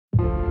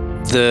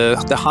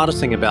The hardest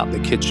thing about the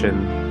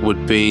kitchen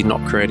would be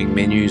not creating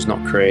menus,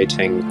 not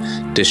creating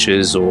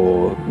dishes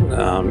or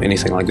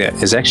anything like that,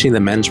 is actually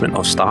the management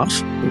of staff.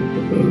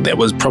 That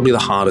was probably the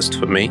hardest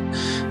for me,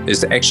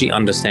 is to actually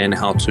understand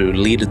how to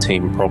lead a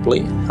team properly,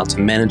 how to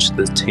manage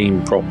the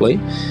team properly,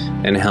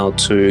 and how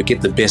to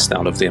get the best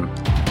out of them.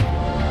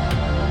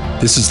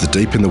 This is the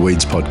Deep in the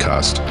Weeds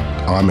podcast.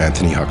 I'm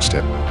Anthony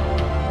Huckstep.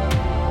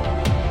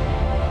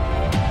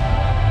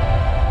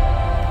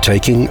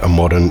 Taking a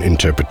modern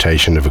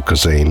interpretation of a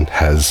cuisine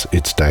has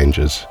its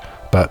dangers,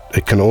 but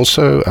it can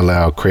also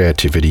allow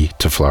creativity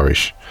to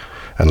flourish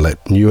and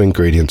let new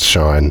ingredients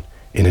shine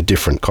in a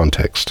different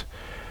context.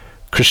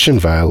 Kristian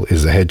Vale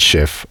is the head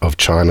chef of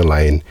China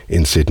Lane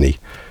in Sydney.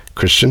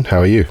 Kristian,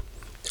 how are you?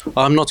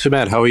 I'm not too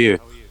bad. How are you?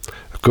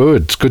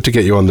 Good. It's good to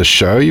get you on the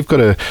show. You've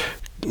got a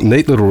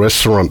neat little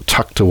restaurant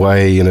tucked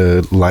away in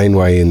a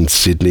laneway in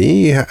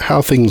Sydney. How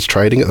are things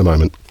trading at the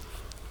moment?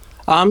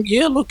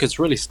 Yeah, look, it's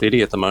really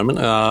steady at the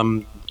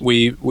moment.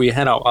 We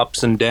had our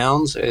ups and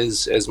downs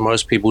as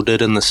most people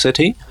did in the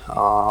city.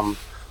 I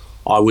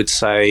would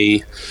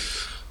say,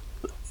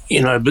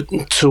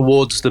 but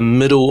towards the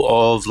middle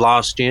of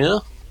last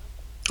year,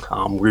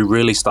 we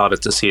really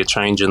started to see a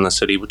change in the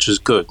city, which is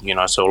good.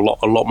 So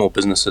a lot more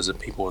businesses and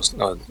people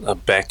are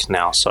back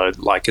now. So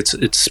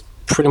it's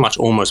pretty much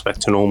almost back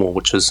to normal,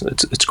 which is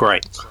it's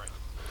great.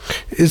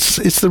 Is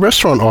the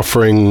restaurant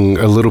offering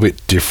a little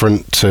bit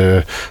different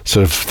to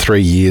sort of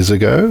 3 years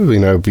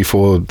ago,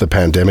 before the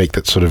pandemic,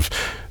 that's sort of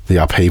the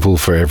upheaval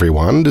for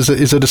everyone? Is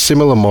it a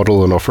similar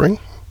model and offering?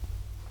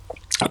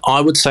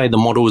 I would say the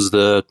model is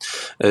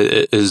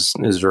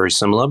very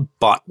similar,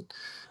 but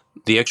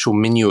the actual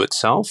menu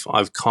itself,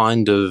 I've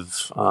kind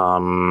of,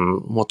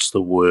 what's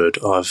the word?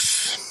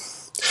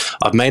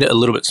 I've made it a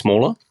little bit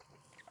smaller,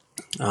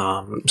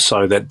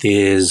 so that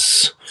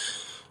there's,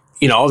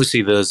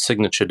 obviously the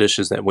signature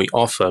dishes that we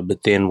offer,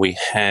 but then we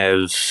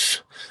have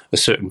a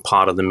certain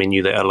part of the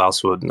menu that allows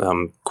for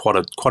quite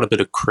a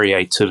bit of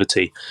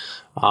creativity.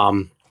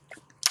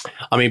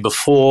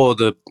 Before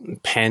the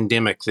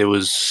pandemic,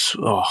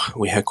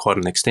 we had quite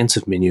an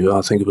extensive menu.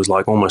 I think it was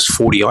like almost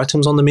 40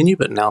 items on the menu,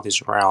 but now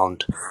there's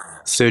around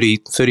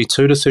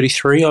 32 to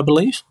 33, I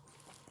believe.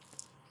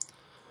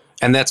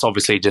 And that's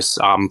obviously just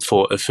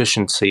for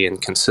efficiency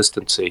and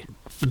consistency.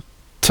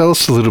 Tell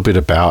us a little bit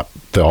about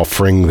the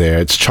offering there.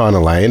 It's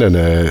China Lane and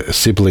a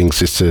sibling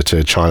sister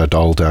to China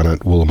Doll down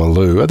at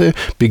Woolloomooloo. Are there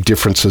big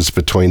differences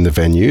between the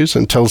venues?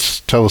 And tell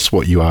us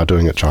what you are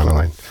doing at China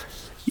Lane.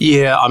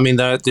 Yeah,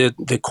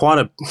 they're quite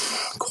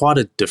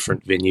a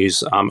different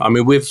venues.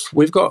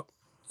 We've got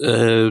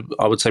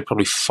I would say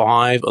probably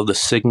 5 of the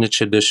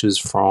signature dishes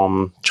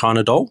from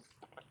China Doll.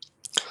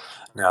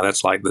 Now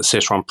that's like the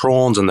Szechuan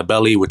prawns and the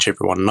belly, which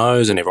everyone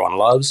knows and everyone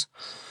loves.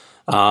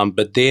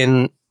 But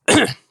then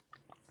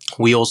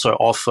we also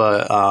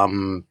offer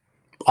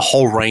a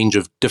whole range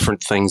of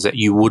different things that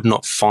you would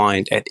not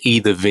find at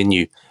either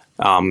venue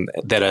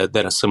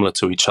that are similar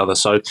to each other.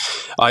 So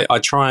I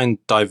try and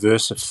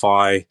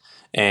diversify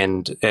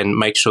and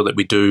make sure that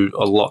we do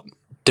a lot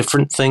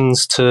different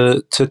things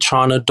to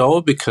China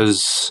Doll,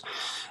 because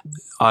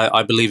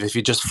I believe if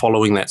you're just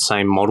following that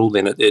same model,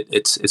 then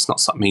it's not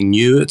something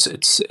new.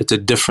 It's a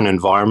different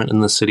environment in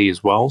the city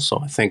as well. So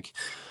I think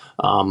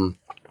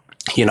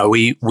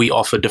we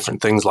offer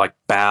different things like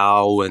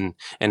bao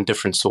and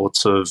different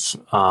sorts of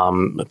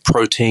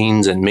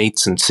proteins and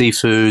meats and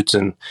seafoods,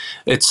 and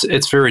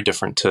it's very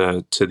different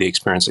to the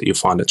experience that you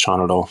find at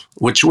China Doll,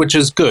 which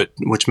is good,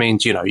 which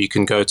means you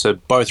can go to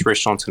both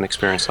restaurants and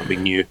experience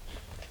something new.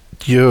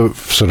 You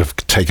sort of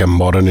take a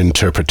modern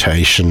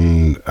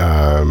interpretation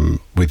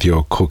with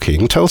your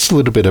cooking. Tell us a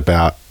little bit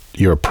about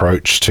your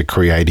approach to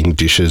creating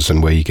dishes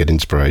and where you get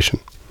inspiration.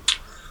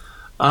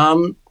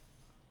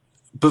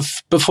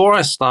 Before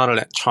I started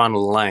at China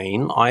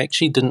Lane, I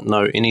actually didn't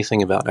know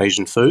anything about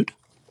Asian food.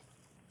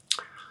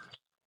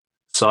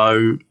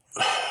 So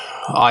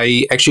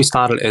I actually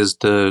started as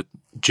the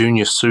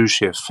junior sous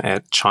chef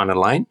at China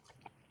Lane.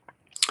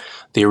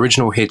 The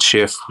original head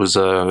chef was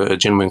a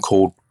gentleman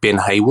called Ben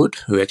Haywood,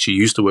 who actually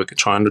used to work at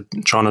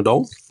China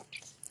Doll.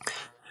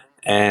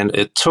 And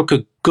it took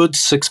a good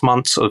 6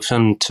 months of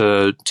him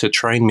to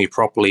train me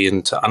properly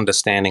into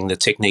understanding the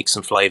techniques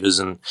and flavors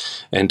and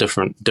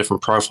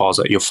different profiles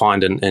that you'll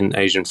find in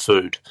Asian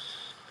food.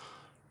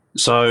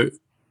 So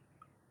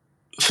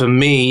for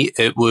me,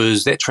 it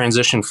was that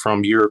transition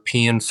from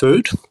European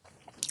food,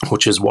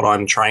 which is what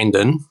I'm trained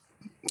in,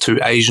 to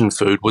Asian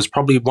food was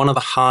probably one of the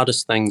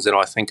hardest things that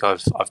I think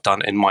I've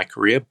done in my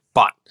career.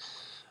 But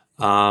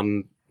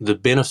the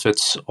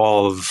benefits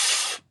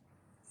of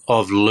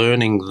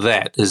learning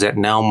that is that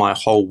now my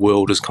whole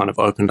world has kind of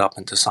opened up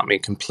into something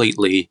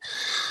completely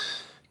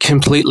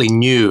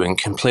new and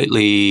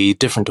completely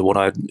different to what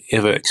I'd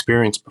ever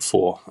experienced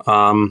before.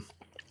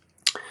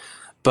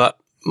 But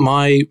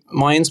my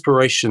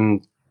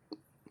inspiration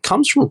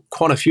comes from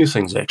quite a few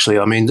things, actually.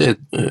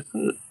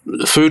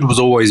 Food was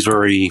always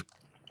very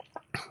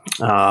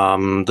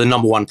the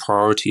number one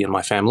priority in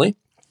my family.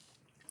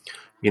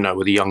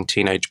 with a young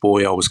teenage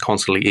boy, I was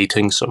constantly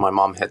eating, so my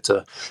mum had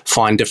to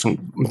find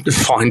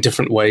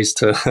different ways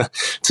to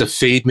to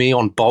feed me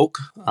on bulk.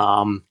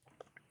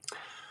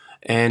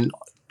 And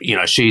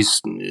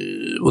she's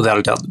without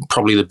a doubt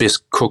probably the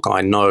best cook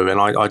I know, and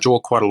I draw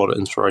quite a lot of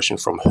inspiration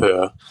from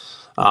her.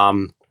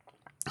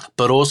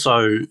 But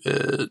also,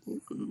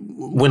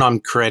 when I'm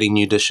creating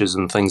new dishes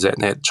and things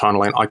at China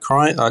Lane, I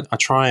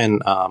try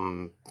and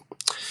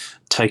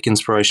take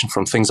inspiration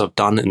from things I've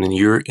done in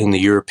the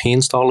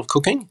European style of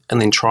cooking,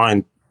 and then try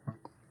and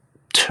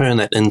turn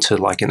that into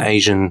like an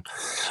Asian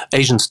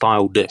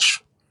style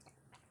dish.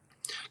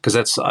 Because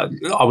that's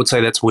I would say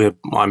that's where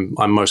I'm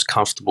most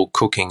comfortable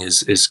cooking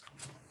is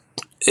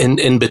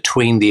in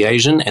between the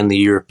Asian and the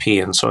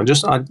European. So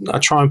I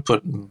try and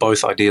put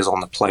both ideas on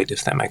the plate,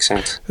 if that makes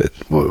sense.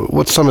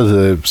 What's some of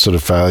the sort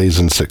of failures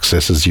and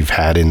successes you've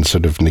had in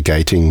sort of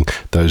negating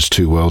those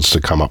two worlds to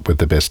come up with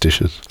the best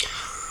dishes?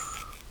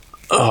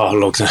 Oh,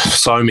 look,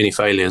 so many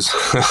failures.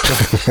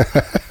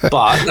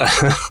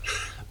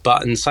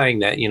 But in saying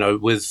that,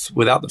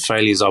 without the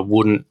failures, I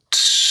wouldn't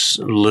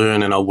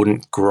learn and I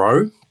wouldn't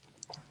grow.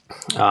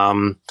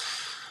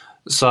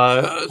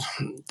 So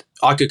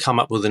I could come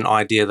up with an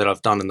idea that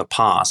I've done in the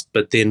past,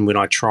 but then when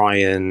I try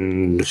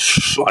and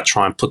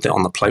put that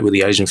on the plate with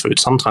the Asian food,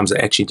 sometimes it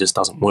actually just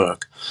doesn't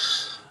work,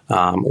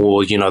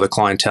 or the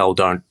clientele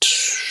don't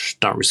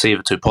receive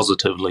it too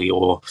positively.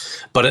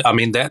 But I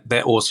mean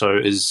that also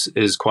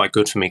is quite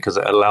good for me because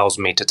it allows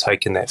me to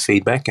take in that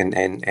feedback and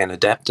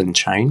adapt and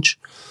change.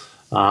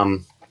 I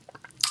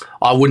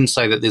wouldn't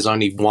say that there's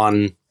only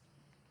one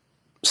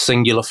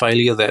singular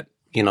failure that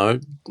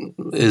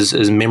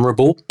is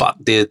memorable, but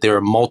there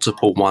are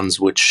multiple ones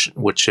which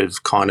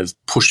have kind of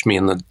pushed me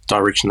in the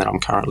direction that I'm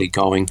currently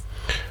going.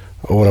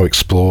 I want to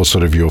explore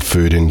sort of your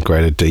food in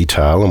greater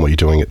detail and what you're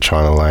doing at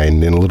China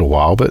Lane in a little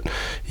while, but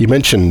you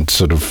mentioned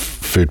sort of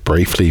food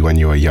briefly when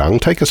you were young.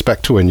 Take us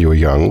back to when you were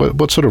young.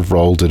 What sort of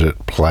role did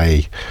it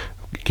play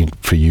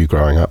for you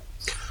growing up?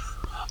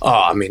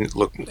 Oh, I mean,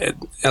 look,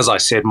 as I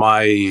said,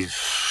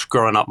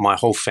 growing up, my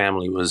whole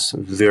family was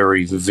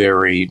very,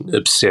 very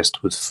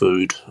obsessed with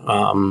food.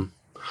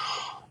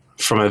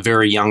 From a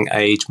very young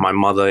age, my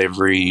mother,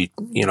 every,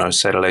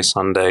 Saturday,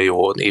 Sunday,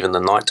 or even the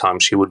nighttime,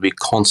 she would be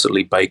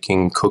constantly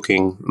baking,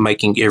 cooking,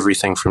 making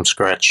everything from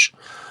scratch.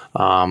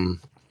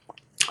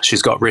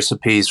 She's got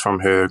recipes from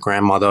her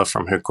grandmother,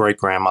 from her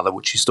great-grandmother,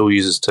 which she still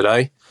uses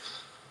today,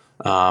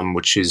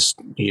 which is,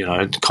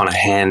 kind of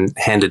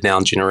handed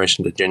down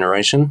generation to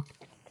generation.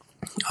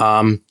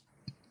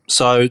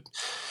 So,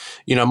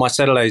 my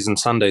Saturdays and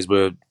Sundays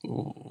were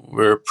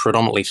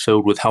predominantly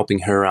filled with helping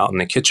her out in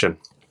the kitchen.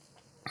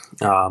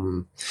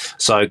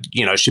 So,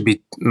 she'd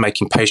be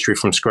making pastry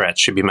from scratch,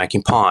 she'd be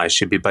making pies,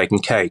 she'd be baking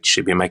cakes,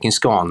 she'd be making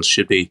scones,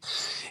 she'd be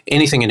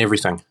anything and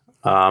everything.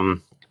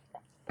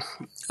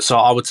 So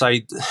I would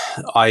say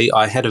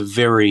I had a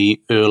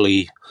very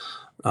early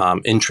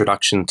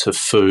introduction to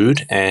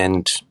food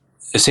and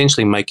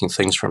essentially making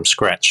things from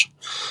scratch,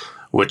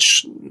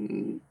 which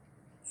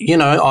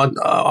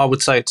I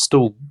would say it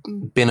still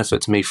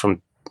benefits me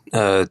from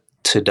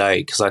today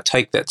because I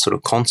take that sort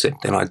of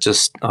concept and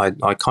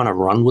I kind of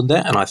run with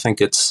that, and I think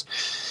it's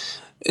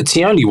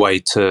the only way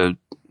to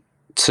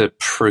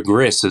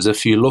progress is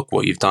if you look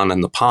what you've done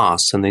in the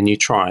past and then you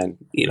try and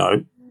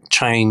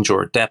change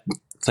or adapt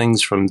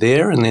things from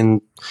there, and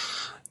then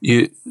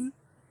you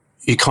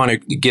kind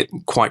of get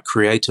quite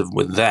creative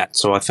with that.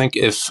 So I think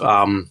if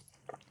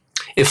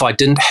I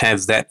didn't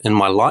have that in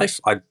my life,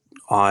 I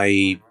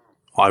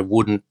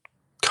wouldn't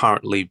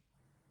currently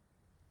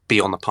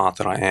be on the path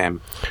that I am.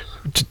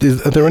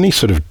 Are there any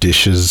sort of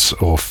dishes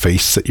or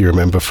feasts that you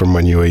remember from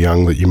when you were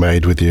young that you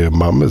made with your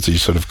mum as you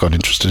sort of got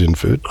interested in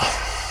food?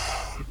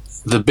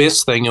 The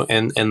best thing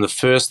and the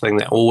first thing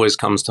that always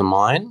comes to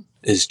mind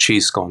is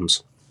cheese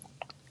scones.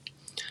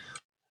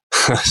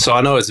 So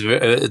I know it's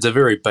a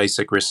very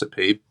basic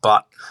recipe,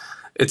 but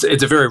it's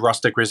a very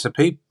rustic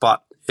recipe,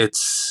 but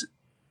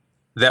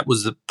that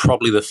was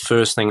probably the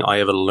first thing I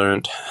ever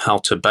learned how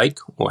to bake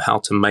or how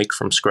to make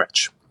from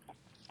scratch.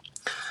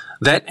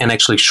 That and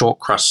actually short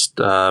crust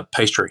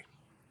pastry,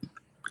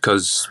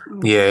 because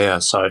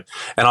so,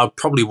 and I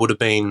probably would have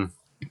been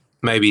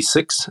maybe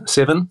 6,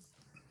 7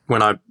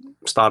 when I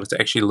started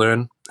to actually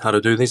learn how to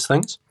do these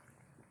things.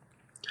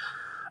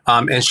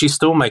 And she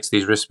still makes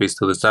these recipes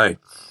to this day.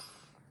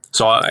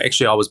 So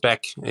I was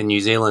back in New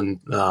Zealand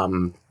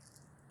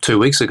 2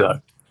 weeks ago,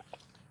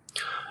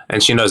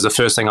 and she knows the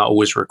first thing I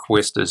always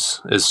request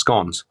is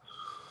scones.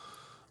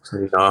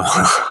 So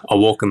I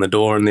walk in the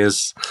door and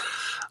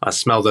I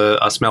smell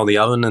the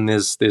oven and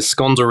there's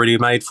scones already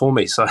made for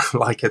me. So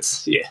like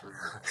it's.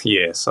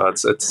 So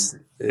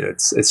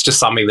it's just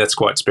something that's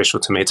quite special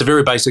to me. It's a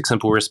very basic,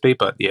 simple recipe,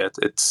 but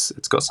it's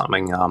got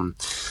something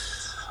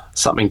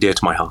dear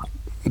to my heart.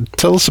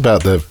 Tell us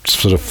about the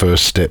sort of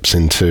first steps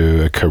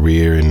into a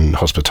career in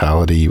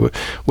hospitality.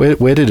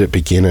 Where did it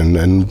begin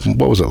and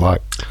what was it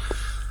like?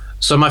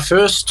 So my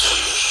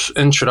first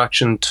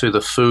introduction to the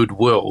food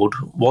world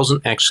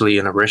wasn't actually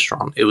in a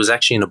restaurant. It was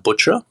actually in a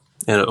butcher.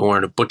 or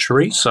in a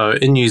butchery. So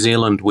in New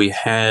Zealand, we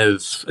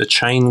have a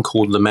chain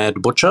called the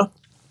Mad Butcher.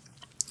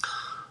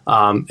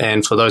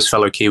 And for those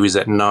fellow Kiwis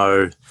that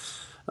know,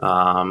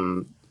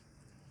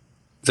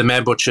 the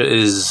Mad Butcher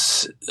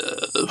is,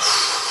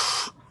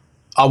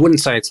 I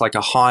wouldn't say it's like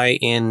a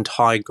high-end,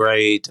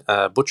 high-grade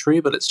butchery,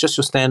 but it's just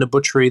your standard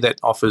butchery that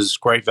offers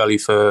great value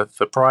for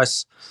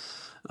price,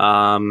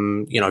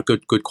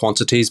 good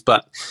quantities.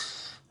 But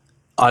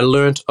I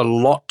learned a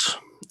lot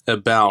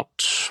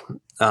about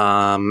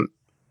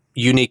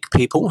unique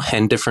people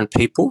and different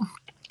people.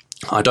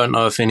 I don't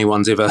know if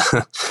anyone's ever,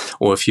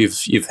 or if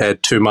you've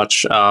had too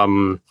much,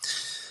 too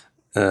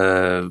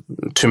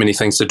many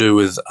things to do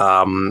with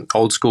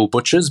old school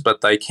butchers,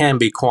 but they can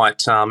be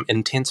quite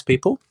intense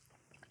people.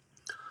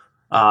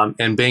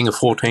 And being a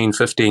 14,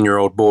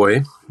 15-year-old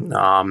boy,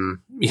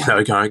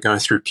 going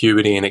through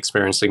puberty and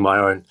experiencing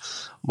my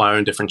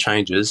own different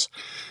changes,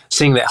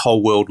 seeing that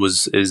whole world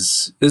was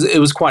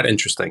quite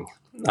interesting.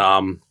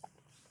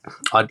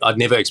 I'd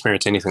never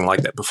experienced anything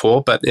like that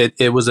before, but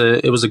it was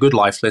a good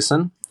life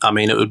lesson. I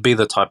mean, it would be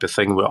the type of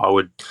thing where I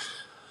would,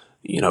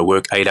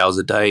 work 8 hours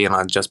a day and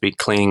I'd just be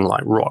cleaning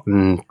like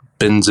rotten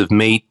bins of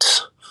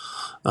meat,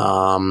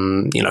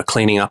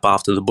 cleaning up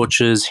after the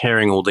butchers,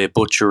 hearing all their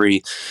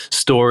butchery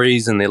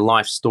stories and their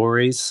life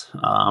stories.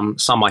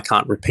 Some I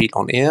can't repeat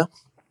on air.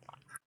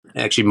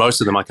 Actually, most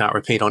of them I can't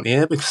repeat on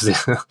air because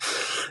they're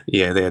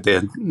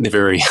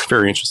very,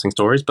 very interesting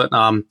stories. But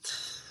I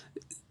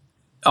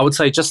would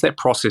say just that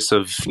process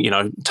of,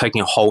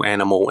 taking a whole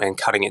animal and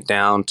cutting it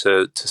down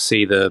to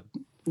see the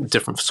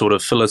different sort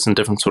of fillets and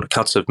different sort of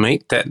cuts of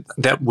meat,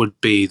 that would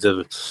be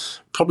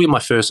probably my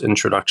first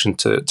introduction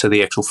to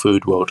the actual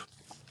food world.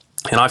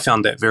 And I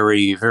found that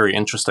very, very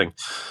interesting.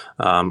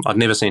 I'd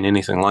never seen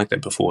anything like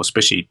that before,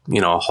 especially,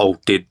 a whole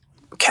dead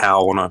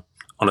cow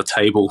on a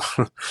table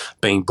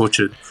being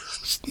butchered.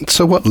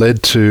 So what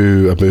led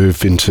to a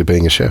move into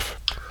being a chef?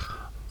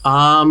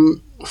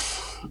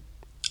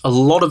 A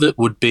lot of it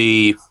would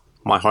be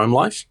my home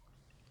life.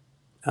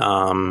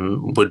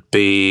 Would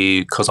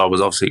be because I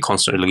was obviously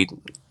constantly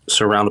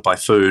surrounded by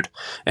food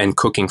and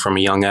cooking from a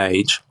young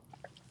age.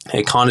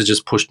 It kind of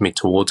just pushed me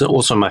towards it.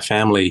 Also, my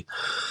family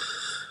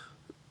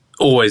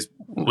always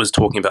was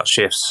talking about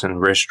chefs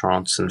and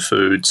restaurants and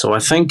food. So I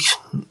think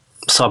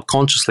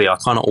subconsciously I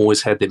kind of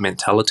always had that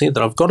mentality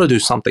that I've got to do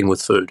something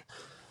with food.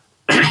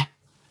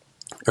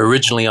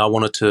 Originally, I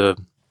wanted to,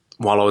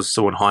 while I was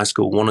still in high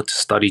school, wanted to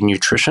study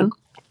nutrition.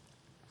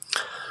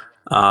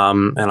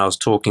 And I was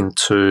talking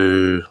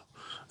to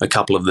a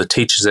couple of the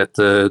teachers at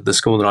the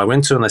school that I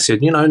went to, and they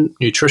said,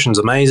 nutrition's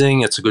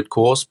amazing, it's a good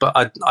course, but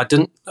I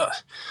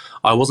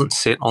wasn't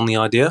set on the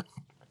idea.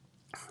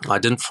 I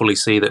didn't fully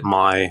see that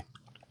my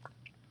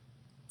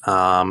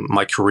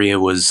career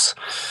was,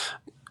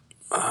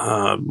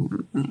 I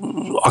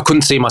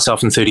couldn't see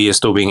myself in 30 years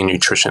still being in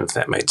nutrition, if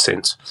that made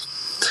sense.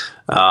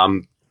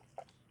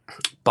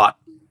 But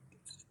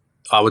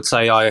I would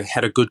say I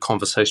had a good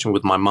conversation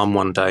with my mum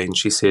one day, and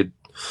she said,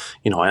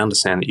 I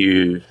understand that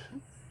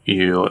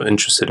you're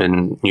interested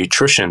in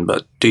nutrition,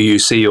 but do you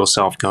see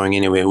yourself going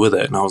anywhere with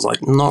it? And I was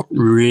like, not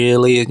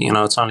really.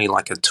 It's only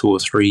like a 2 or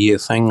 3 year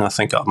thing. I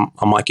think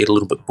I might get a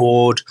little bit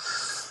bored.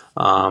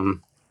 I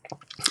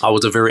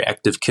was a very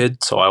active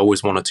kid, so I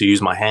always wanted to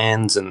use my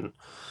hands and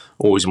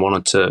always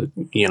wanted to,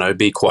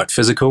 be quite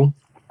physical.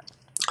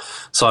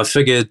 So I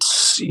figured,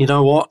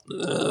 what?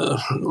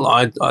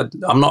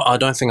 I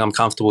don't think I'm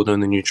comfortable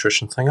doing the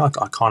nutrition thing. I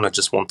kind of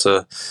just want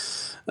to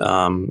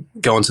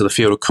go into the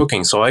field of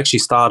cooking. So I actually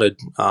started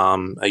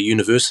a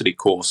university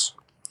course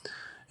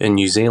in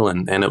New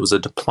Zealand, and it was a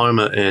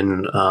diploma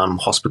in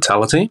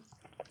hospitality.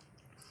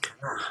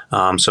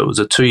 So it was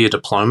a 2-year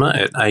diploma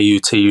at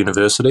AUT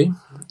University,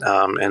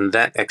 and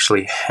that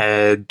actually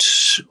had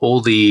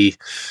all the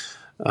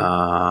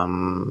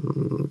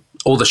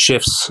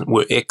chefs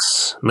were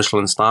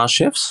ex-Michelin star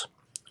chefs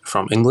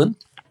from England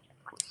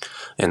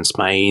and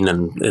Spain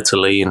and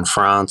Italy and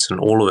France and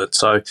all of it.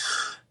 So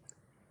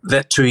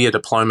that 2-year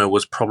diploma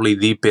was probably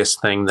the best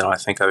thing that I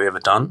think I've ever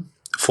done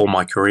for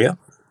my career,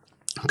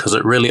 because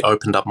it really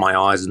opened up my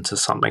eyes into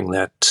something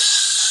that,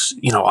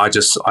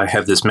 I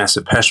have this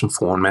massive passion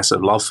for and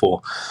massive love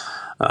for.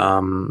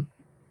 And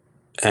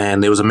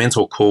there was a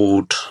mentor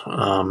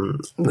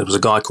there was a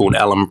guy called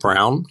Alan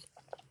Brown,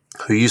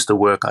 who used to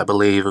work, I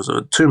believe, it was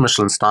a 2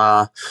 Michelin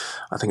star,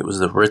 I think it was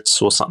the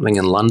Ritz or something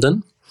in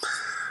London.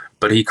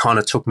 But he kind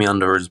of took me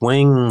under his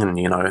wing and,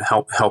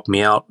 helped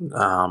me out.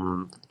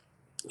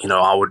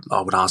 I would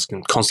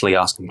constantly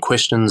ask him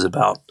questions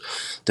about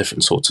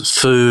different sorts of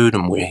food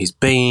and where he's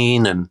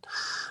been and,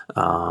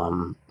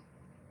 how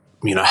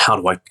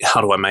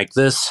do I make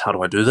this? How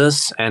do I do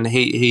this? And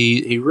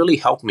he really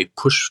helped me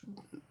push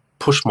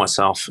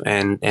myself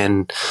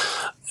and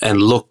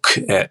look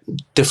at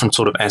different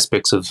sort of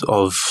aspects of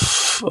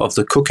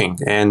the cooking.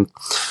 And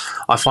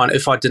I find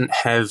if I didn't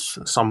have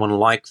someone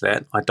like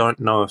that, I don't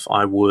know if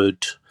I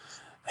would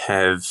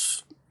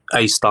have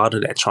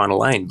started at China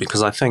Lane,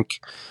 because I think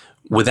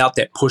without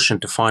that push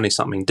into finding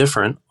something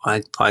different,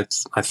 I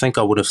think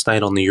I would have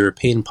stayed on the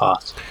European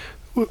path.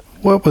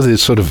 What were the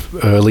sort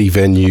of early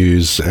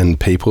venues and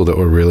people that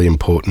were really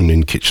important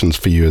in kitchens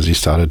for you as you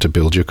started to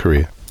build your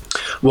career?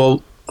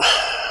 Well,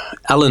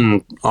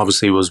 Alan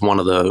obviously was one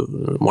of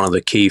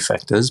the key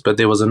factors, but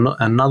there was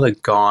another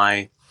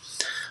guy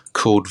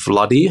called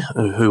Vladi,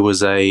 who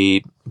was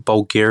a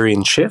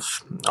Bulgarian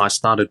chef. I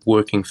started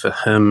working for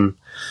him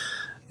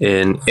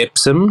in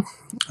Epsom,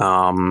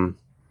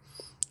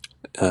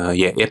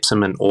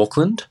 Epsom in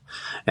Auckland,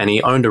 and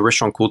he owned a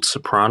restaurant called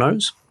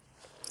Sopranos.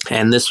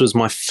 And this was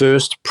my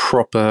first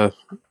proper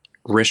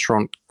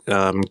restaurant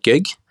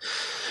gig,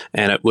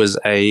 and it was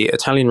a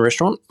Italian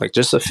restaurant, like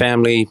just a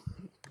family,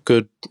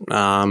 good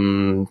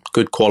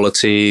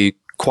quality,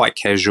 quite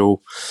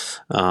casual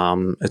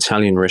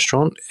Italian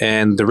restaurant.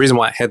 And the reason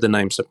why it had the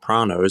name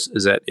Sopranos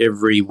is that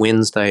every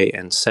Wednesday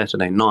and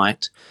Saturday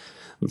night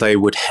they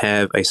would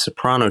have a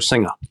soprano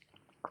singer.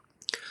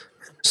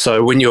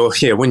 So when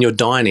you're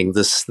dining,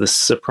 this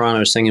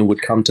soprano singer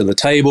would come to the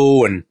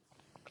table and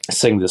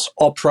sing this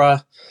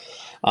opera.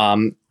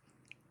 And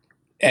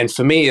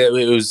for me, it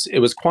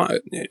was quite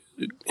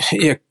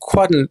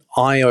an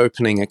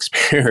eye-opening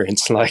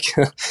experience. Like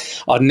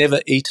I'd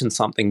never eaten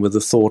something with the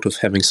thought of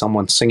having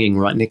someone singing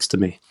right next to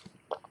me.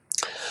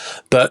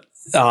 But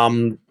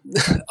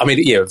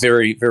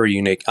very, very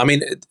unique. I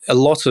mean, a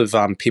lot of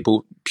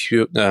people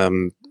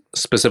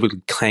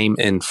specifically came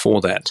in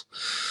for that,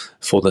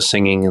 for the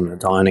singing and the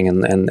dining,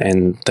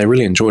 and they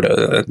really enjoyed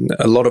it.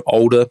 A lot of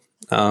older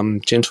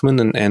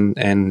gentlemen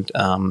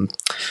and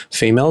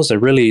females, they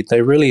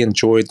really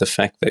enjoyed the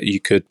fact that you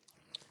could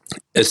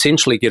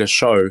essentially get a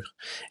show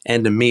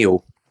and a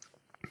meal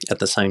at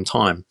the same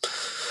time.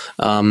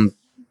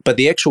 But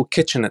the actual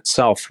kitchen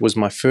itself was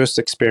my first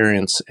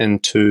experience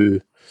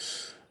into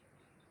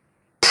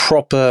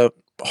proper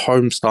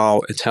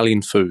home-style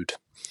Italian food,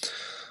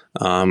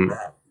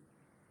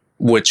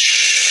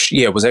 which,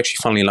 was actually,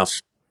 funnily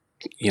enough,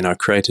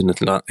 created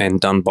and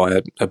done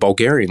by a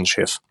Bulgarian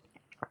chef.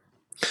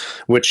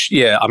 Which,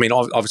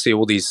 obviously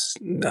all these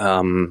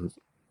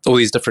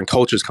different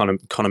cultures kind of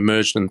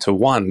merged into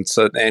one.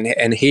 So,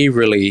 and he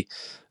really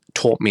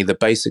taught me the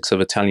basics of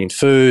Italian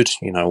food.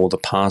 All the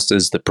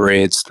pastas, the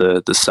breads,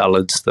 the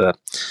salads, the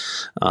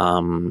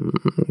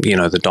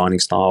dining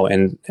style,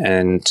 and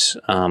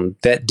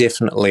that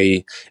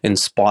definitely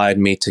inspired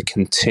me to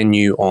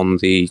continue on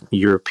the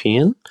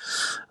European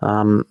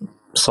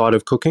side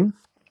of cooking.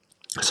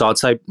 So I'd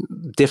say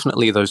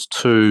definitely those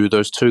two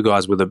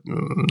guys were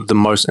the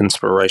most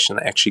inspiration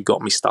that actually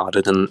got me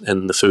started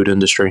in the food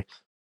industry.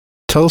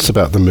 Tell us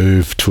about the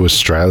move to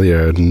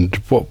Australia and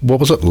what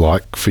was it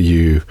like for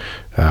you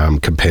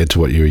compared to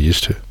what you were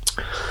used to?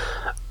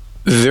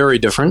 Very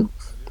different.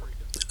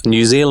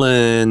 New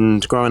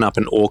Zealand, growing up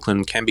in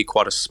Auckland, can be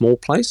quite a small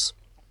place.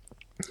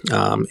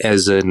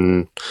 As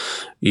in,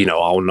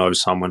 I'll know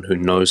someone who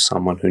knows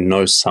someone who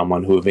knows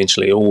someone who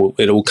eventually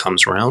it all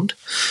comes around.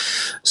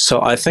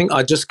 So I think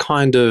I just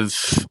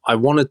I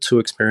wanted to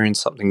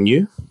experience something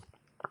new.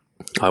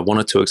 I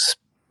wanted to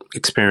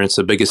experience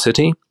a bigger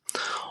city,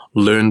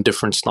 learn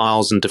different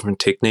styles and different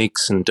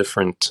techniques and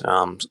different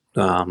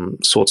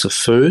sorts of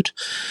food.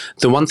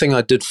 The one thing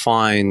I did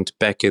find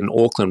back in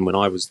Auckland when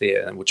I was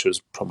there, which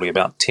was probably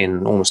about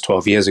 10, almost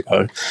 12 years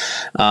ago,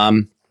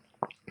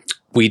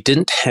 we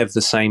didn't have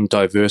the same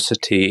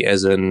diversity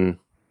as in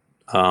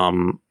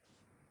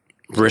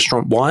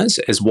restaurant-wise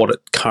as what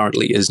it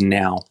currently is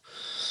now.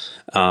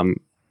 When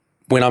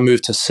I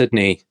moved to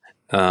Sydney,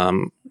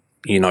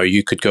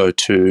 you could go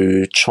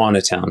to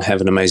Chinatown,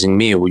 have an amazing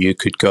meal. You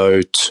could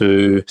go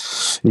to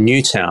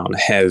Newtown,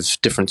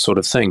 have different sort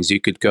of things. You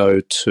could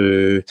go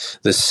to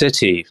the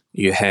city.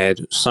 You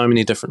had so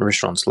many different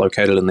restaurants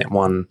located in that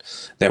one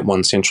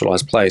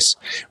centralized place.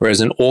 Whereas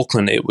in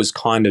Auckland, it was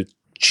kind of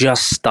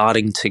just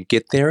starting to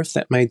get there, if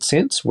that made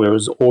sense, where it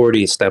was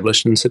already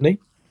established in Sydney.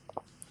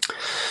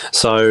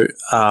 So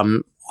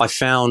I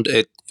found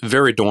it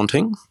very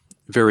daunting,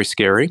 very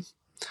scary,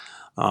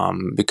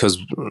 because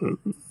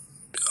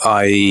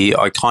I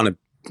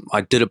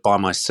did it by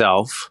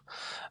myself.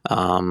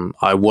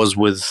 I was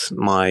with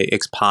my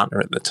ex-partner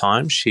at the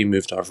time. She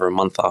moved over a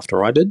month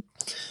after I did.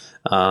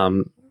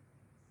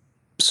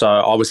 So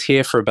I was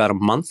here for about a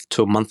month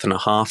to a month and a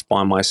half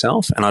by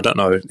myself, and I don't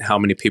know how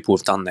many people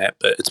have done that,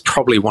 but it's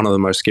probably one of the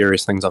most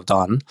scariest things I've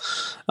done.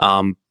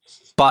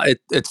 But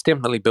it's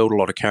definitely built a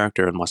lot of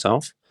character in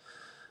myself.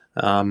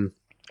 But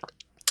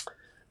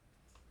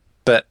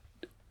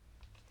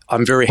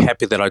I'm very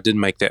happy that I did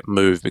make that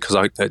move, because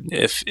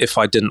if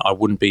I didn't, I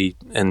wouldn't be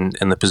in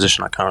the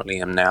position I currently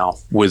am now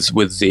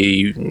with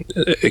the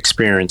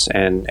experience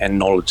and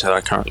knowledge that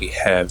I currently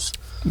have.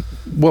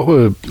 What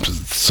were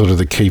sort of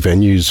the key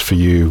venues for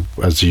you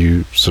as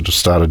you sort of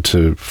started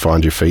to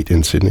find your feet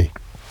in Sydney?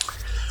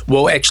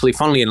 Well, actually,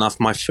 funnily enough,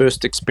 my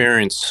first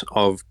experience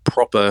of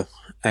proper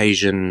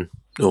Asian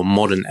or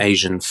modern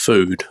Asian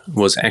food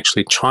was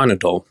actually China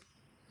doll.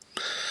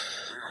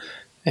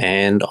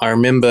 And I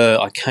remember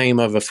I came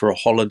over for a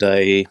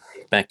holiday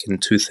back in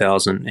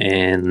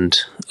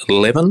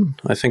 2011,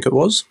 I think it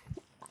was.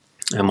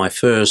 And my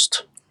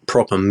first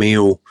proper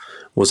meal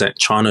was at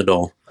China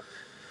doll.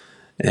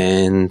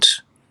 and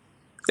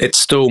it's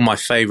still my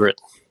favourite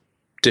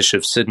dish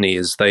of Sydney.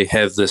 Is they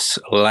have this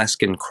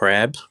Alaskan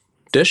crab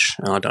dish.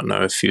 I don't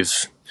know if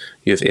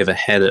you've ever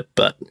had it,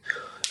 but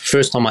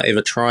first time I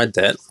ever tried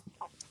that,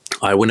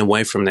 I went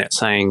away from that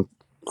saying,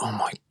 "Oh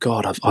my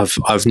God,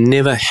 I've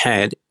never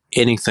had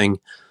anything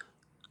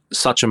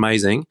such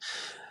amazing,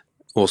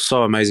 or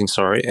so amazing,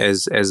 sorry,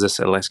 as this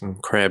Alaskan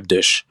crab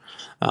dish."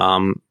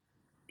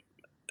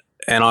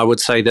 And I would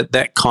say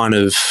that kind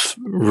of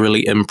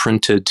really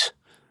imprinted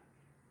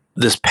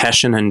this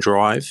passion and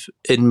drive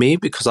in me,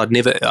 because I'd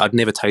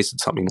never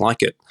tasted something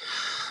like it.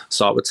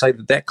 So I would say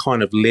that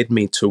kind of led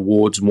me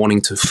towards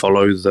wanting to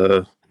follow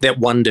that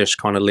one dish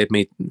kind of led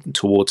me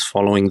towards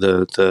following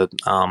the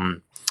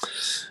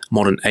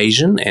modern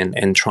Asian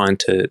and trying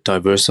to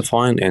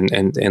diversify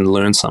and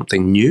learn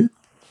something new.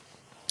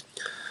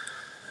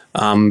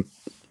 And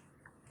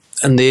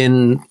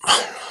then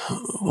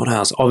what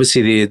else?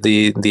 Obviously,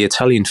 the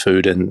Italian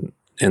food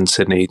in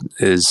Sydney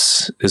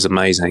is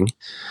amazing.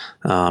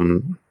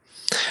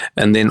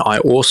 And then I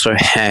also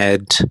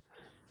had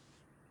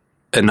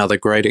another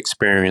great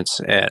experience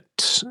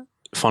at,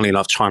 funnily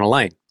enough, China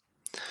Lane.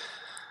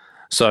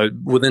 So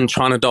within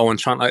China Doll and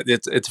China,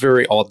 it's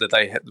very odd that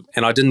they had,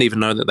 and I didn't even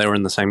know that they were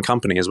in the same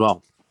company as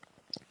well.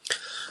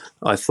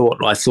 I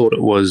thought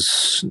it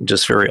was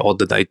just very odd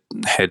that they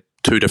had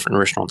two different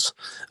restaurants.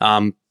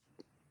 And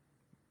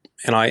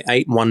I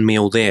ate one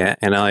meal there,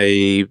 and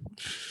I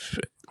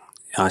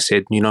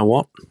said, you know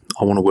what?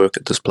 I want to work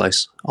at this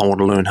place. I want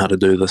to learn how to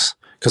do this,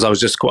 because I was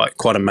just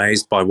quite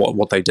amazed by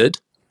what they did.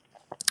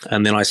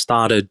 And then I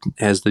started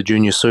as the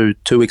junior sous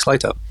 2 weeks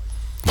later.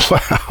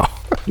 Wow.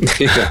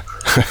 Yeah.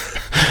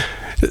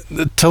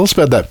 Tell us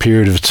about that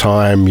period of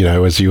time,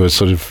 as you were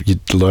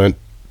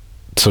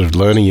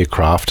learning your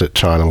craft at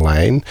China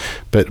Lane,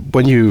 but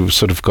when you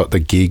sort of got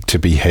the gig to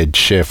be head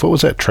chef, what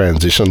was that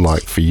transition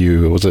like for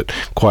you? Was it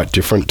quite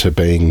different to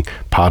being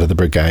part of the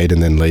brigade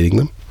and then leading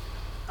them?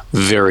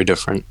 Very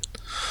different.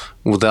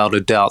 Without a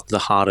doubt, the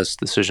hardest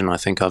decision I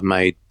think I've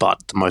made,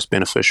 but the most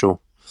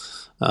beneficial.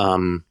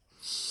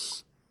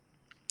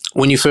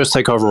 When you first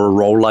take over a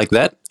role like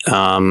that,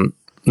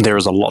 there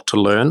is a lot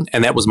to learn,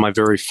 and that was my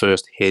very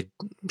first head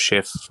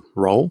chef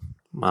role.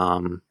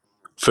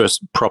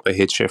 First proper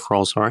head chef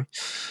role, sorry.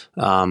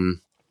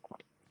 The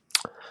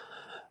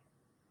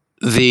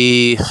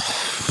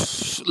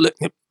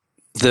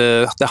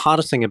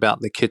hardest thing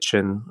about the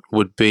kitchen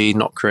would be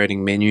not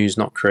creating menus,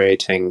 not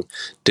creating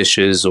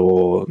dishes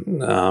or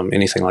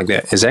anything like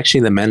that, is actually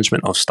the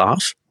management of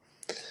staff.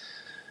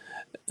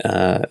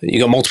 You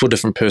got multiple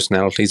different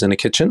personalities in a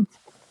kitchen,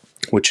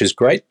 which is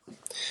great,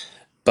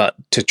 but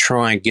to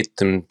try and get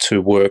them to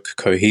work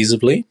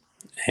cohesively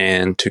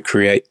and to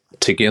create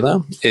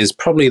together is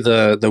probably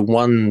the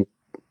one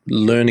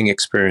learning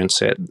experience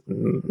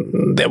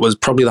that was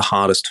probably the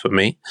hardest for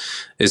me,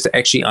 is to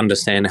actually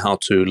understand how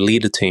to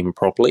lead a team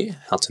properly,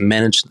 how to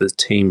manage the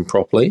team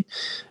properly,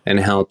 and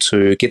how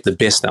to get the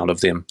best out of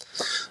them.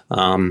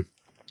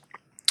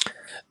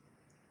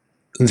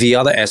 The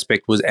other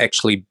aspect was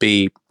actually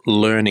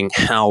learning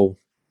how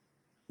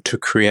to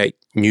create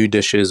new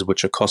dishes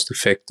which are cost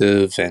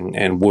effective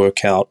and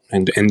work out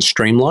and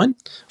streamline,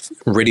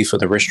 ready for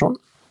the restaurant.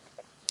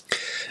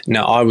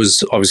 Now, I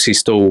was obviously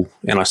still,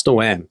 and I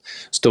still am,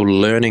 still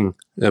learning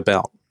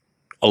about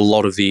a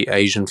lot of the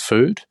Asian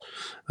food,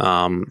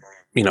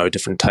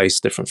 different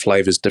tastes, different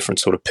flavors, different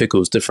sort of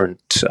pickles,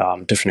 different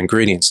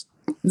ingredients,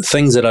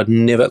 things that I'd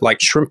never, like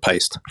shrimp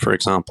paste, for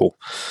example.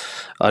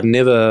 I'd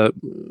never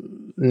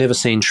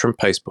seen shrimp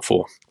paste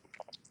before.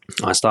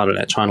 I started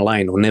at China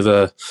Lane, or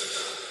never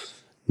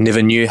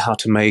knew how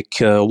to make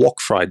a wok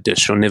fried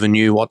dish, or I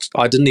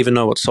didn't even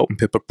know what salt and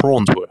pepper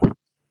prawns were.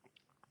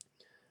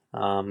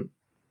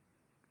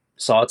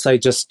 So I'd say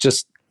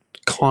just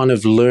kind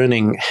of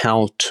learning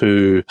how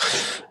to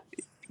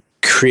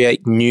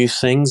create new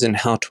things and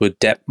how to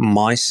adapt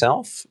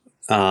myself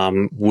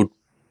would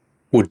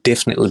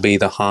definitely be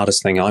the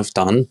hardest thing I've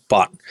done.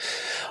 But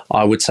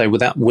I would say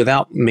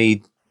without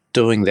me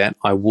doing that,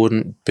 I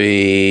wouldn't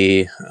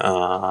be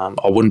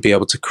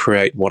able to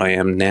create what I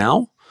am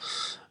now.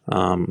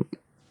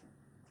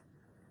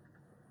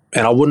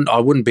 And I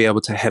wouldn't be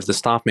able to have the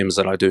staff members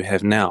that I do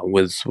have now.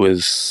 With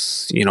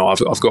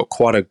I've got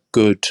quite a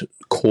good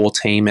core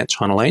team at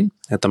China Lane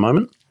at the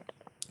moment,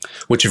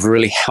 which have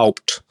really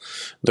helped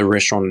the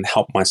restaurant and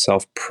helped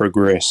myself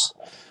progress.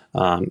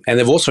 And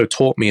they've also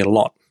taught me a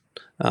lot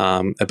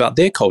about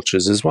their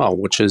cultures as well,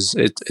 which is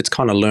it's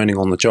kind of learning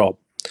on the job.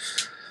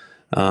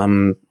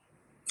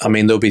 I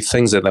mean, there'll be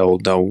things that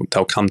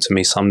they'll come to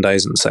me some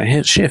days and say,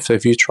 "Hey, chef,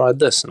 have you tried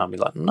this?" And I'll be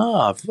like,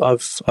 "No,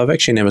 I've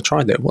actually never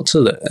tried that. What's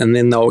it?" And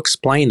then they'll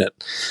explain it,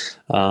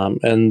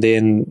 and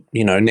then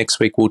next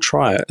week we'll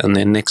try it, and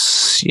then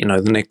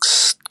the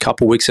next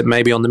couple of weeks it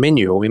may be on the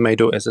menu, or we may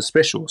do it as a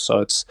special.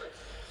 So it's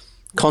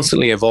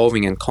constantly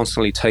evolving and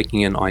constantly taking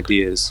in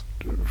ideas.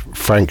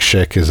 Frank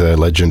Scheck is a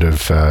legend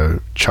of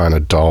China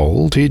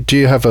Doll. Do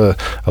you have a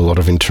lot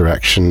of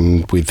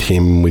interaction with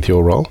him with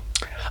your role?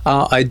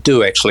 I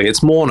do, actually.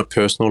 It's more on a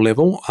personal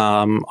level.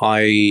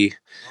 I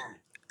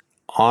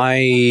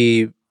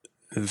I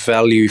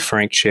value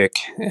Frank Sheck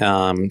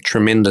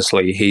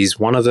tremendously. He's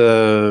one of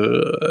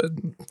the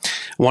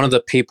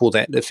people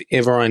that if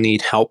ever I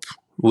need help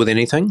with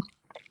anything,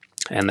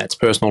 and that's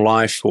personal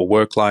life or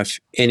work life,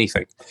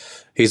 anything,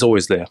 he's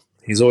always there.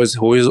 He's always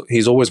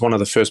one of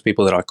the first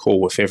people that I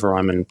call if ever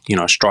I'm in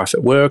strife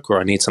at work or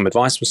I need some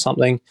advice with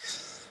something.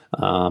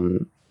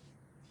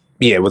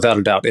 Yeah, without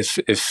a doubt,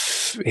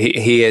 if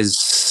he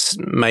has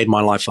made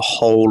my life a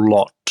whole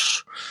lot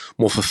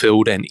more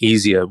fulfilled and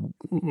easier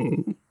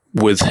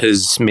with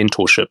his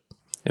mentorship,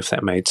 if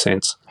that made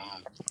sense.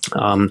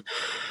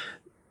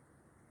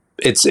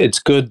 It's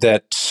good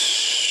that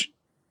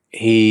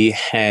he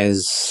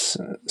has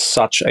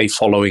such a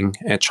following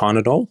at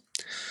China Doll.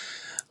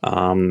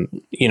 Some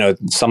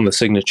of the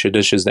signature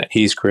dishes that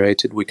he's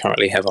created, we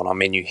currently have on our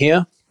menu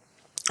here.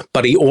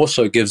 But he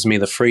also gives me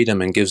the freedom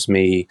and gives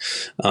me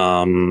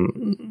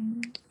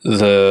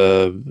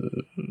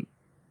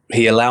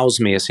he allows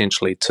me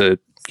essentially to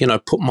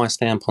put my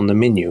stamp on the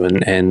menu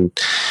and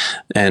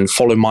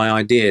follow my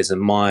ideas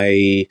and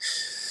my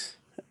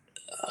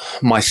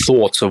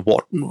thoughts of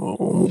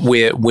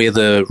where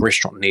the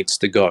restaurant needs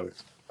to go.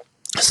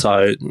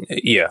 So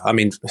yeah, I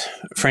mean,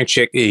 Frank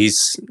Sheck,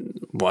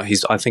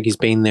 I think he's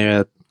been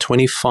there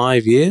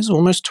 25 years,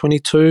 almost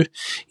 22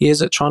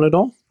 years at China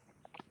Doll.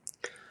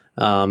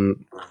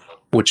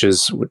 Which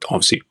is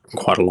obviously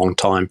quite a long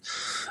time.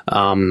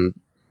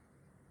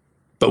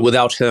 But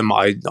without him,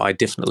 I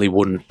definitely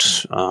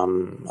wouldn't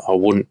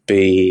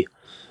be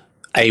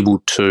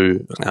able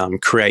to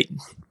create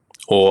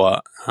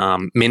or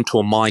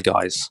mentor my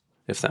guys,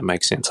 if that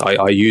makes sense.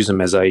 I use him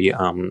as a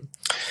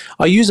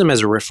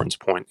reference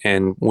point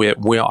and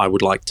where I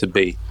would like to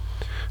be.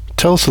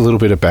 Tell us a little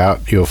bit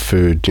about your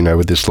food,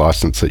 with this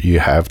license that you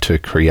have to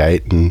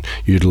create and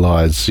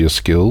utilize your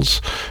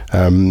skills.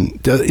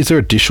 Is there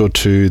a dish or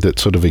two that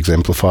sort of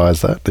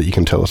exemplifies that you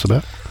can tell us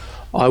about?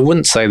 I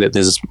wouldn't say that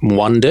there's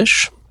one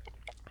dish.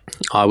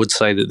 I would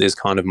say that there's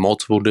kind of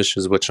multiple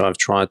dishes which I've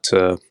tried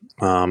to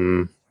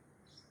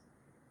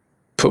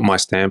put my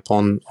stamp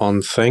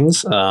on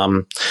things.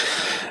 I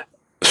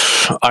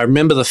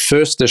remember the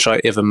first dish I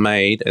ever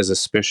made as a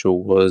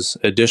special was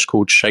a dish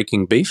called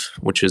shaking beef,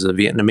 which is a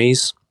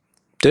Vietnamese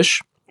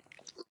dish,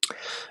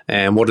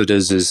 and what it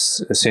is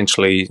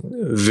essentially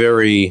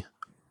very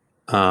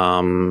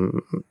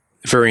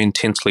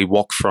intensely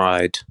wok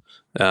fried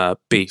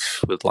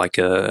beef with like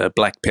a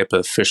black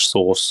pepper fish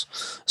sauce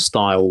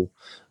style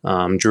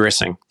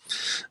dressing,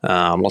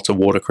 lots of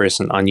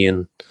watercress and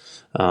onion,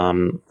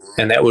 and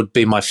that would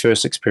be my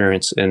first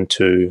experience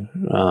into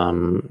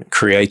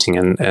creating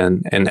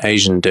an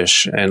Asian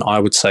dish. And I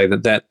would say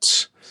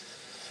that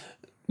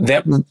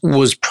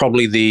was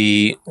probably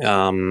the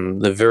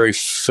very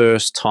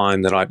first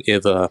time that I'd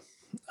ever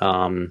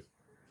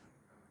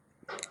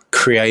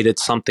created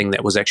something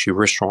that was actually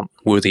restaurant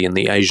worthy in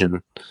the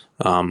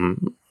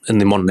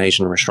modern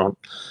Asian restaurant.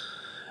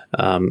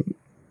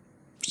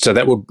 So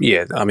that would,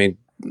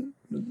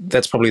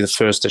 that's probably the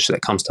first dish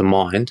that comes to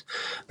mind.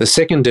 The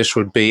second dish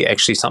would be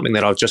actually something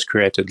that I've just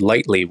created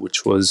lately,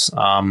 which was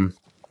I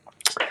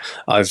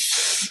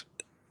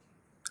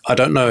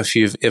don't know if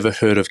you've ever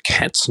heard of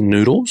cat's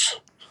noodles.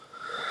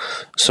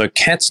 So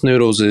cat's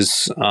noodles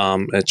is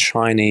a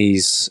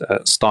Chinese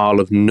style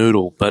of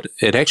noodle, but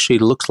it actually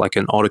looks like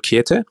an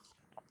ottokete.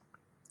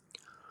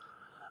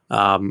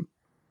 And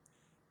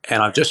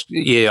I've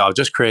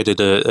just created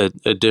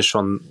a dish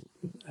on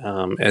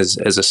as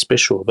a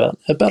special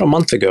about a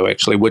month ago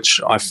actually,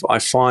 which I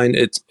find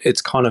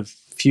it's kind of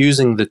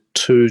fusing the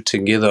two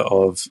together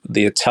of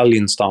the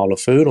Italian style of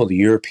food or the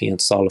European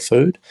style of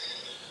food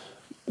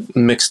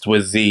mixed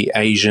with the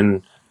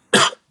Asian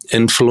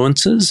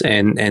influences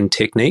and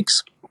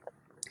techniques.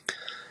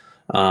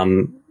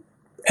 And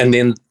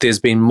then there's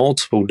been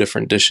multiple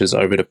different dishes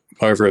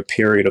over a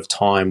period of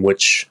time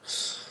which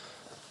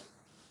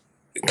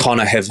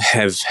kind of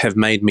have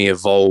made me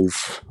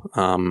evolve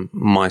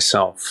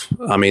myself.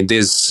 I mean,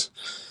 there's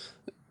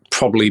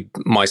probably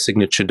my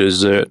signature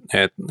dessert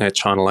at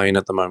China Lane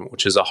at the moment,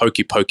 which is a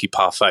hokey pokey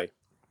parfait.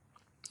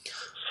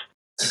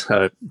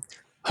 So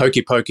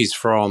hokey pokey's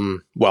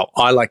from, well,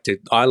 I like to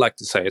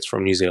say it's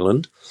from New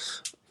Zealand.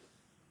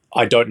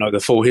 I don't know the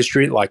full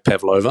history, like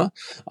pavlova.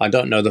 I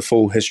don't know the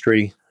full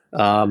history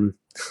about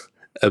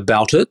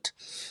it,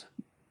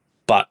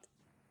 but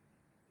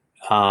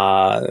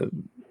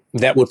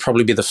that would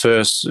probably be the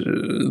first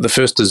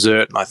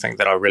dessert, I think,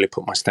 that I really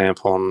put my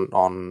stamp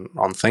on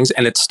things,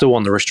 and it's still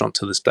on the restaurant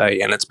to this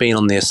day, and it's been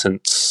on there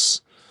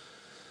since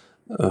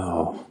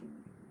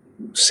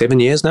 7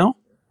 years now.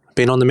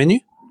 Been on the menu,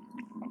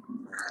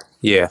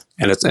 yeah,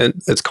 and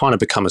it's kind of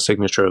become a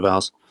signature of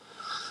ours.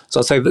 So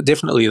I'd say that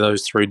definitely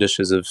those three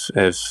dishes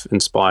have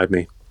inspired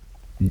me.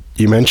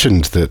 You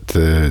mentioned that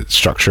the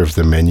structure of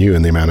the menu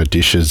and the amount of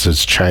dishes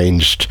has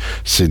changed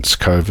since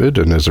COVID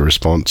and as a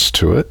response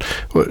to it.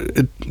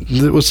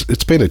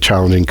 It's been a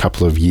challenging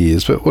couple of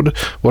years, but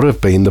what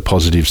have been the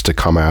positives to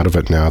come out of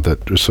it now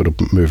that are sort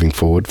of moving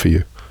forward for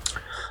you?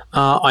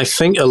 I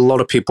think a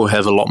lot of people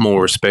have a lot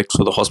more respect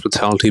for the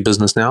hospitality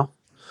business now.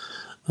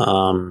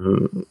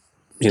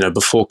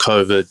 before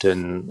COVID,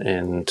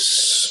 and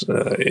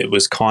it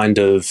was kind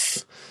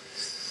of,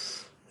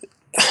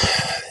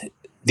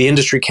 the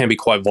industry can be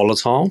quite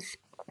volatile,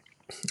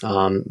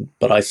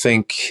 but I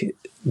think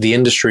the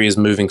industry is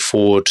moving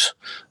forward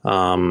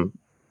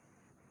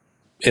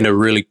in a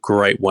really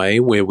great way,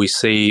 where we're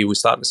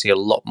starting to see a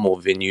lot more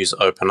venues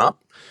open up,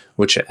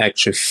 which are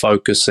actually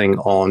focusing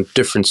on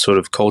different sort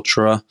of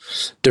culture,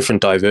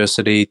 different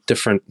diversity,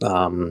 different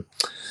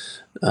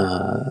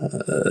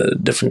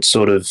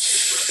sort of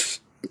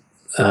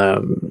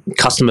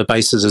customer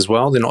bases as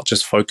well. They're not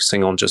just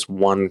focusing on just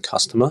one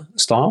customer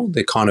style.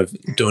 They're kind of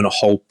doing a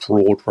whole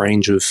broad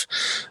range of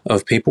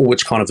people,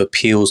 which kind of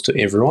appeals to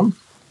everyone.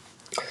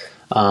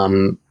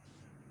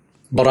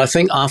 But I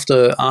think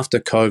after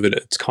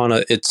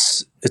COVID,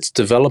 it's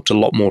developed a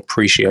lot more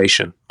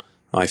appreciation,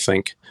 I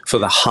think, for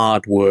the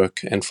hard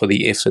work and for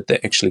the effort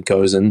that actually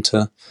goes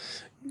into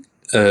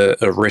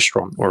a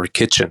restaurant or a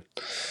kitchen.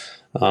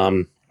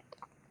 And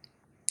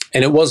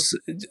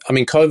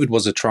COVID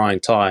was a trying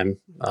time,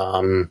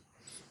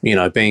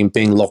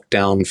 being locked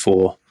down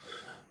for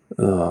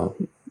a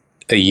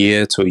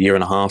year to a year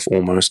and a half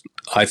almost.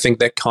 I think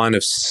that kind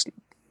of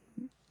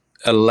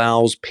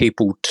allows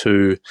people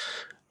to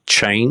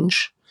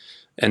change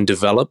and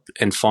develop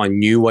and find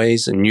new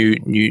ways and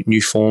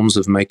new forms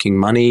of making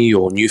money,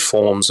 or new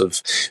forms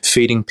of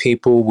feeding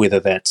people, whether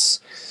that's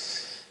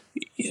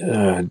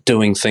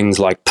doing things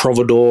like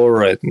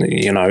providor,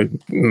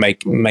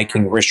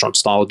 making restaurant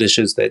style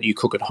dishes that you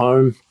cook at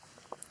home,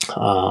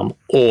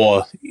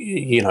 or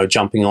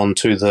jumping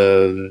onto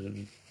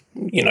the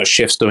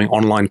chefs doing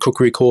online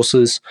cookery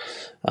courses.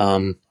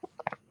 So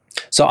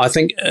I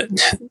think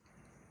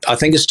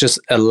it's just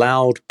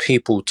allowed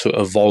people to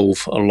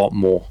evolve a lot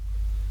more.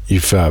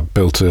 You've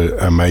built an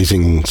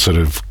amazing sort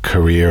of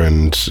career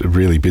and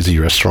really busy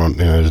restaurant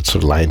in a sort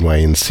of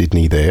laneway in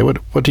Sydney there.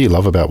 What do you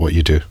love about what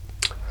you do?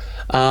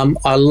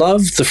 I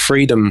love the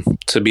freedom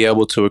to be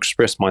able to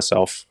express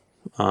myself.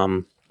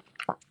 I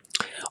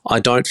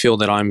don't feel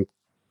that I'm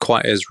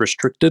quite as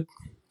restricted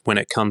when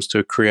it comes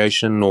to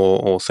creation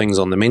or things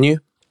on the menu.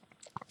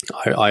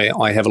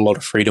 I have a lot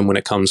of freedom when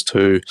it comes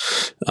to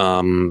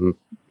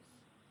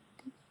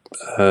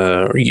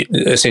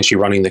essentially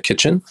running the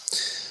kitchen,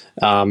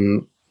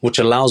 which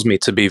allows me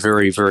to be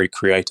very, very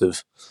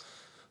creative.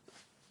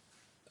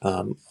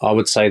 I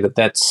would say that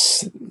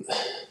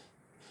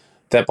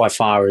by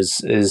far is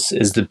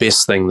the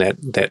best thing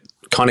that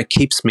kind of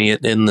keeps me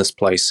in this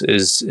place,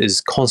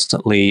 is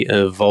constantly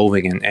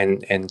evolving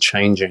and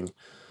changing.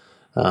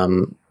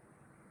 China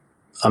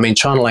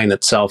Lane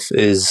itself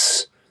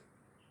has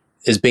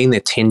been there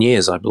 10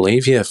 years, I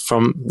believe. Yeah,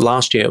 from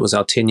last year it was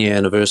our 10-year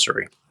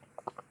anniversary.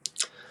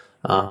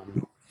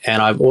 And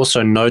I've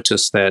also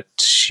noticed that,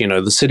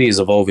 the city is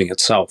evolving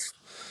itself.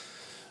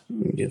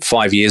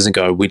 5 years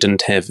ago, we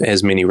didn't have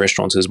as many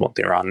restaurants as what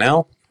there are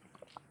now.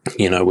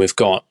 We've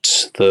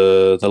got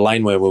the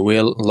lane where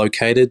we're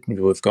located.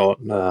 We've got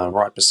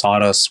right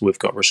beside us, we've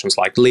got restaurants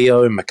like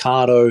Leo,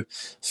 Mikado,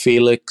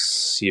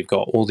 Felix. You've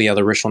got all the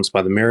other restaurants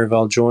by the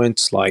Maryvale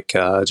joints, like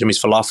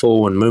Jimmy's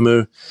Falafel and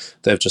Mumu.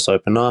 They've just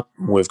opened up.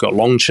 We've got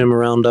Longchim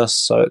around us.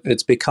 So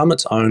it's become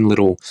its own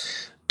little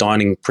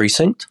dining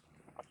precinct,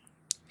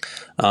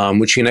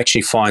 which you can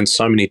actually find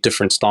so many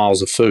different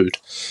styles of food.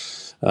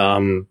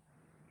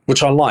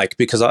 Which I like,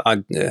 because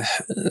I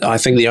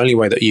think the only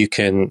way that you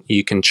can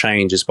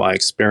change is by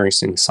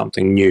experiencing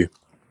something new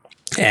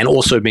and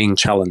also being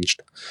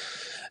challenged.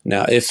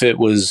 Now, if it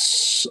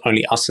was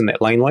only us in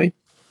that laneway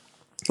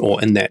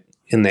or in that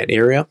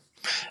area,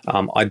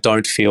 I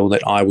don't feel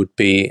that I would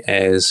be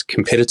as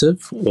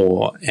competitive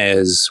or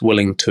as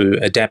willing to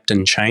adapt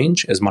and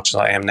change as much as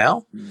I am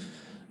now.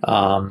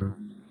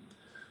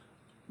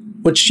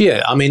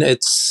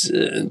 It's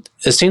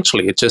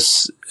essentially, it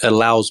just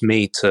allows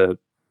me to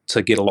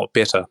get a lot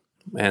better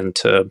and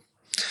to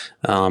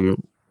run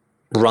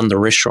the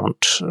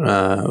restaurant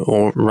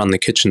or run the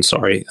kitchen,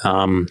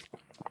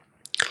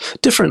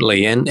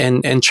 differently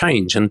and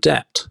change and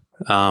adapt.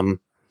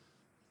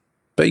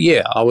 But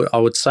yeah, I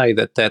would say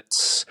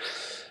that's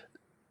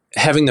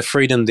having the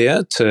freedom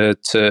there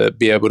to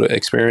be able to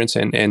experience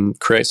and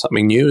create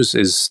something new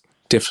is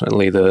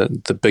definitely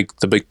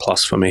the big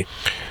plus for me.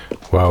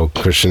 Well,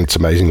 Kristian, it's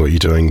amazing what you're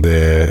doing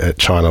there at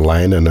China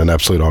Lane, and an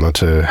absolute honour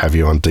to have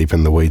you on Deep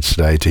in the Weeds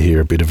today to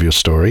hear a bit of your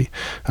story.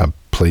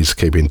 Please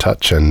keep in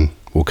touch and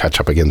we'll catch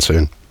up again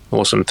soon.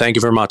 Awesome. Thank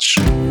you very much.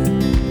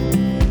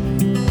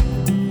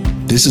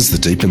 This is the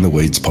Deep in the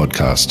Weeds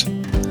podcast.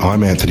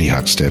 I'm Anthony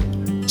Huckstep.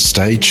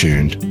 Stay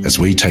tuned as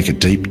we take a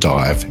deep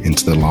dive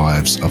into the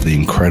lives of the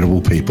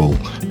incredible people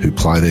who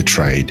ply their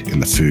trade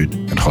in the food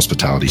and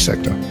hospitality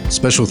sector.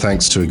 Special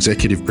thanks to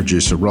executive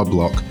producer Rob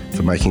Locke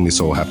for making this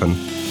all happen.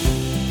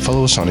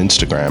 Follow us on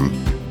Instagram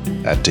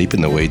at Deep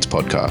in the Weeds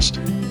Podcast,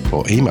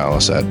 or email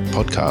us at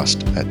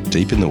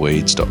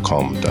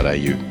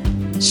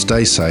podcast@deepintheweeds.com.au.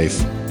 Stay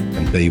safe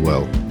and be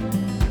well.